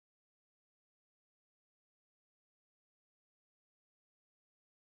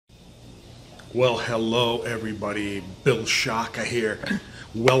Well, hello everybody. Bill Shaka here.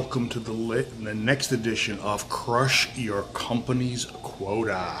 Welcome to the next edition of Crush Your Company's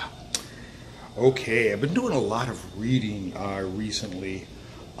Quota. Okay, I've been doing a lot of reading recently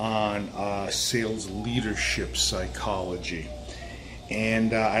on sales leadership psychology.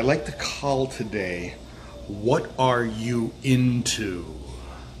 And I like to call today, what are you into?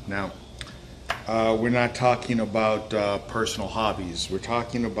 Now, we're not talking about personal hobbies. We're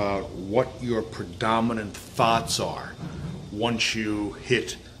talking about what your predominant thoughts are once you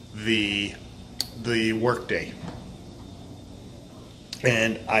hit the workday.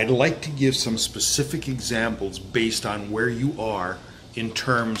 And I'd like to give some specific examples based on where you are in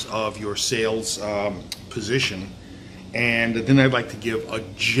terms of your sales position. And then I'd like to give a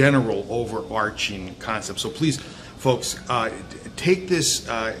general overarching concept. So please, folks, take this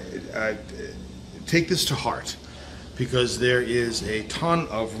to heart, because there is a ton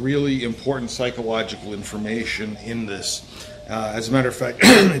of really important psychological information in this. As a matter of fact,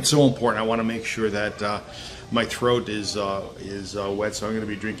 it's so important. I want to make sure that my throat is wet, so I'm going to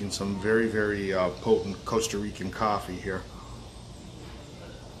be drinking some very, very potent Costa Rican coffee here.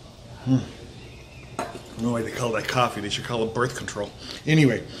 I don't know why they call that coffee. They should call it birth control.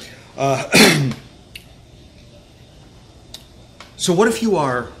 Anyway, so what if you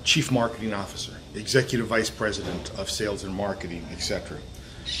are Chief Marketing Officer, Executive Vice President of Sales and Marketing, etc.?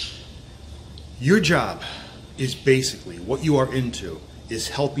 Your job is basically, what you are into is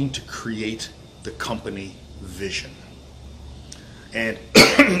helping to create the company vision. And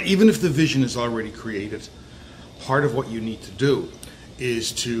even if the vision is already created, part of what you need to do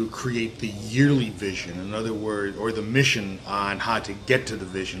is to create the yearly vision, in other words, or the mission on how to get to the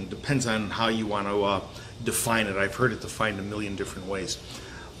vision. It depends on how you want to define it. I've heard it defined a million different ways.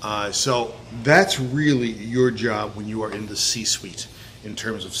 So that's really your job when you are in the C-suite in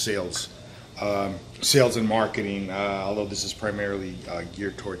terms of sales, sales and marketing, although this is primarily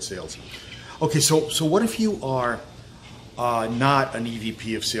geared towards sales. Okay, so what if you are not an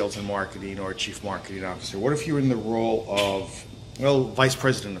EVP of sales and marketing or a chief marketing officer? What if you're in the role of, well, vice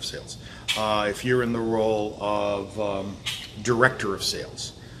president of sales? If you're in the role of director of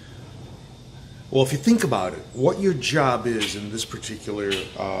sales? Well, if you think about it, what your job is in this particular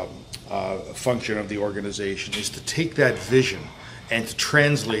function of the organization is to take that vision and to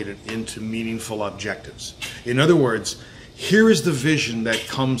translate it into meaningful objectives. In other words, here is the vision that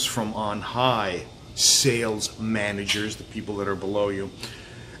comes from on high, sales managers, the people that are below you.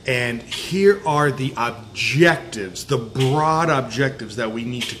 And here are the objectives, the broad objectives that we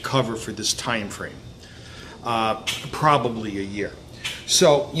need to cover for this time frame, probably a year.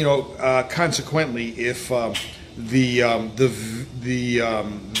 So, you know, consequently, if the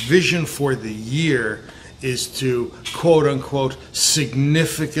vision for the year is to, quote unquote,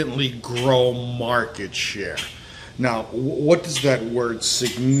 significantly grow market share. Now, what does that word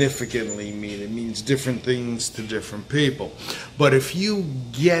significantly mean? It means different things to different people. But if you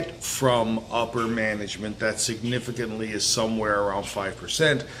get from upper management that significantly is somewhere around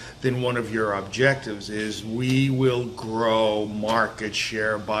 5%, then one of your objectives is, we will grow market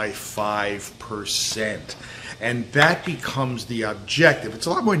share by 5%. And that becomes the objective. It's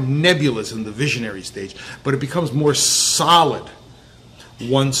a lot more nebulous in the visionary stage, but it becomes more solid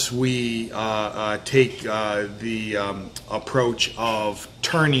once we take the approach of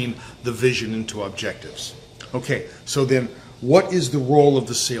turning the vision into objectives. Okay, so then what is the role of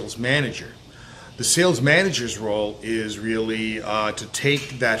the sales manager? The sales manager's role is really to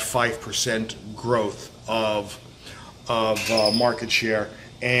take that 5% growth of market share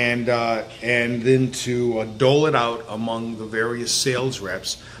and then to dole it out among the various sales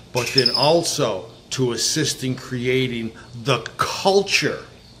reps, but then also to assist in creating the culture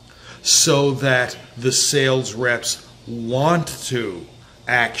so that the sales reps want to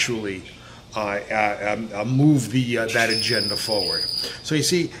actually move that agenda forward. So you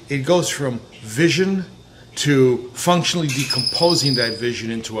see, it goes from vision to functionally decomposing that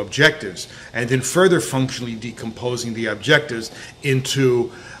vision into objectives, and then further functionally decomposing the objectives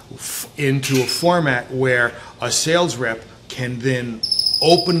into a format where a sales rep can then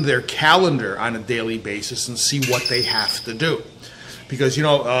open their calendar on a daily basis and see what they have to do. Because, you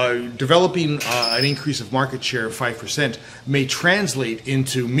know, developing an increase of market share of 5% may translate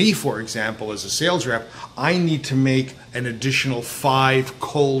into me, for example, as a sales rep, I need to make an additional 5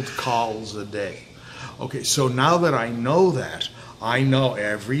 cold calls a day. Okay, so now that I know that, I know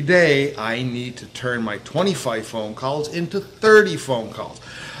every day I need to turn my 25 phone calls into 30 phone calls.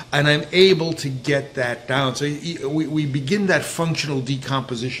 And I'm able to get that down. So we begin that functional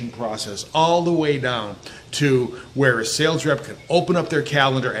decomposition process all the way down to where a sales rep can open up their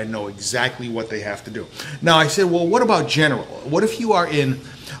calendar and know exactly what they have to do. Now I said, well, what about general? What if you are in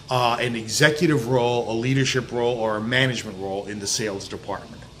an executive role, a leadership role, or a management role in the sales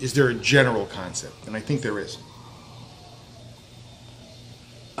department? Is there a general concept? And I think there is.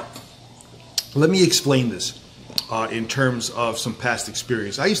 Let me explain this. In terms of some past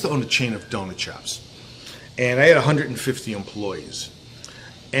experience. I used to own a chain of donut shops, and I had 150 employees.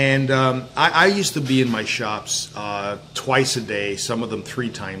 And I used to be in my shops twice a day, some of them 3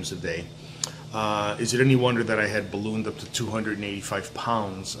 times a day. Is it any wonder that I had ballooned up to 285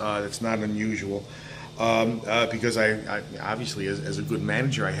 pounds? That's not unusual, because I obviously, as a good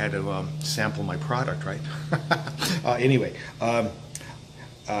manager, I had to sample my product, right? Anyway.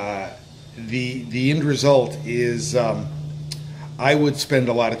 The end result is I would spend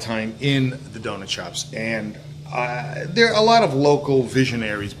a lot of time in the donut shops, and there are a lot of local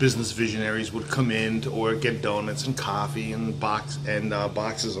visionaries, business visionaries would come in or get donuts and coffee and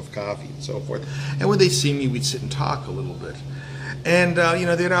boxes of coffee and so forth. And when they see me, we'd sit and talk a little bit. And you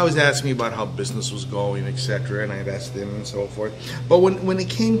know, they'd always ask me about how business was going, etc., and I'd ask them and so forth. But when it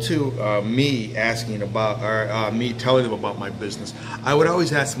came to me asking about, or me telling them about my business, I would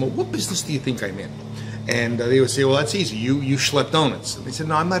always ask them, well, what business do you think I'm in? And they would say, well, that's easy. You schlep donuts. And they said,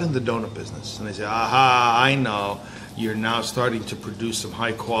 no, I'm not in the donut business. And they said, aha, I know. You're now starting to produce some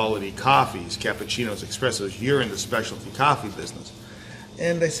high-quality coffees, cappuccinos, espressos. You're in the specialty coffee business.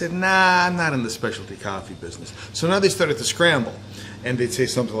 And I said, nah, I'm not in the specialty coffee business. So now they started to scramble. And they'd say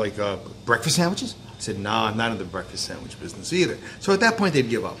something like, breakfast sandwiches? I said, no, I'm not in the breakfast sandwich business either. So at that point, they'd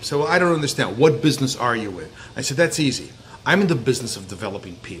give up. So I don't understand. What business are you in? I said, that's easy. I'm in the business of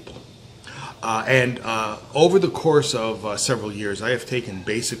developing people. And over the course of several years, I have taken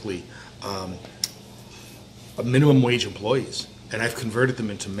basically minimum wage employees, and I've converted them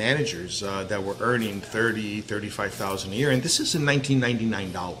into managers that were earning $30,000, $35,000 a year, and this is in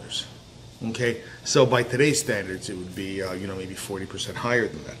 $1999. Okay, so by today's standards, it would be you know, maybe 40% higher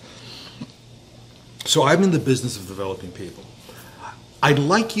than that. So I'm in the business of developing people. I'd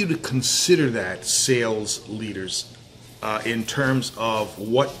like you to consider that, sales leaders, in terms of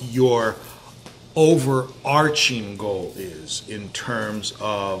what your overarching goal is in terms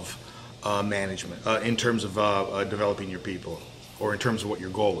of management, in terms of developing your people, or in terms of what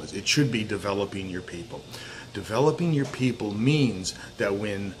your goal is. It should be developing your people. Developing your people means that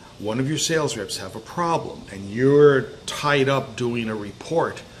when one of your sales reps have a problem and you're tied up doing a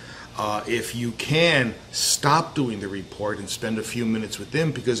report, if you can, stop doing the report and spend a few minutes with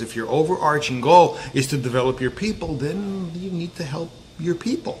them, because if your overarching goal is to develop your people, then you need to help your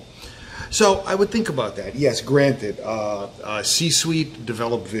people. So I would think about that. Yes, granted, C-suite,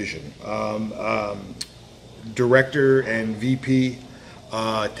 develop vision. Director and VP,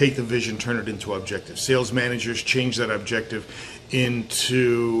 take the vision, turn it into objectives. Sales managers, change that objective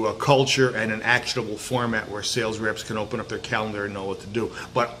into a culture and an actionable format where sales reps can open up their calendar and know what to do.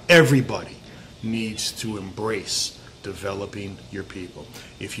 But everybody needs to embrace developing your people.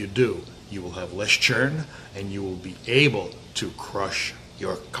 If you do, you will have less churn and you will be able to crush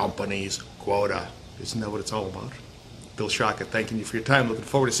your company's quota. Isn't that what it's all about? Bill Shaka, thanking you for your time. Looking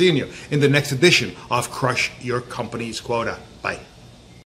forward to seeing you in the next edition of Crush Your Company's Quota. Bye.